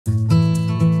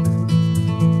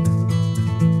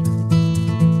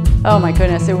Oh my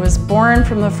goodness, it was born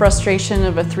from the frustration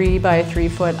of a 3 by 3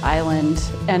 foot island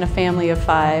and a family of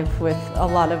 5 with a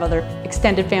lot of other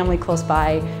extended family close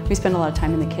by. We spent a lot of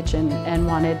time in the kitchen and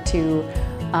wanted to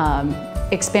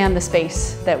expand the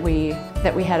space that we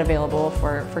had available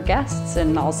for guests,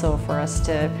 and also for us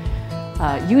to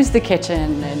use the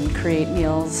kitchen and create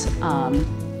meals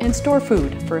and store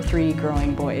food for 3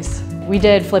 growing boys. We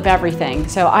did flip everything.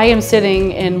 So I am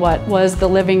sitting in what was the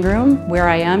living room. Where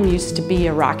I am used to be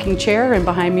a rocking chair, and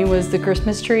behind me was the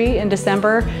Christmas tree in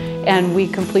December, and we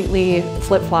completely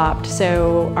flip-flopped.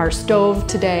 So our stove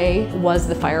today was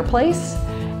the fireplace,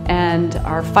 and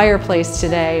our fireplace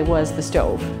today was the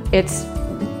stove. It's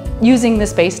using the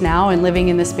space now and living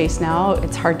in the space now,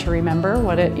 it's hard to remember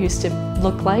what it used to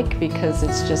look like because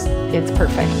it's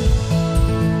perfect.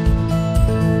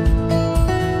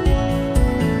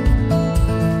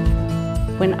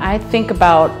 When I think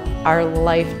about our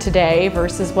life today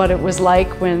versus what it was like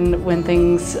when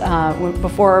things,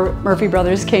 before Murphy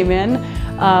Brothers came in,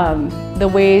 the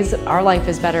ways our life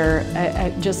is better,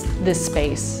 just this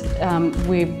space.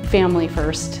 Family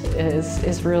first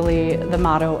is really the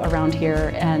motto around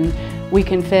here, and we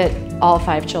can fit all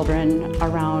 5 children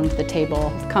around the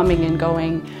table, coming and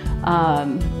going,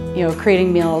 you know,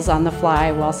 creating meals on the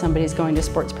fly while somebody's going to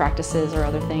sports practices or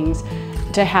other things.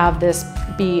 To have this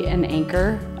be an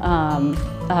anchor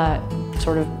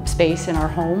sort of space in our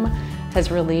home has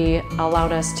really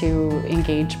allowed us to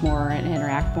engage more and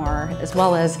interact more, as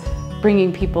well as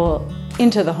bringing people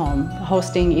into the home,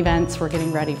 hosting events. We're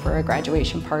getting ready for a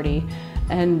graduation party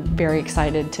and very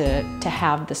excited to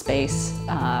have the space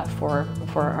for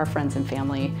our friends and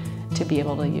family to be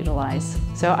able to utilize.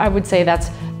 So I would say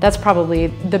that's probably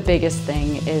the biggest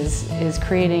thing is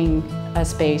creating a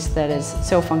space that is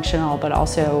so functional but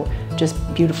also just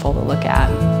beautiful to look at.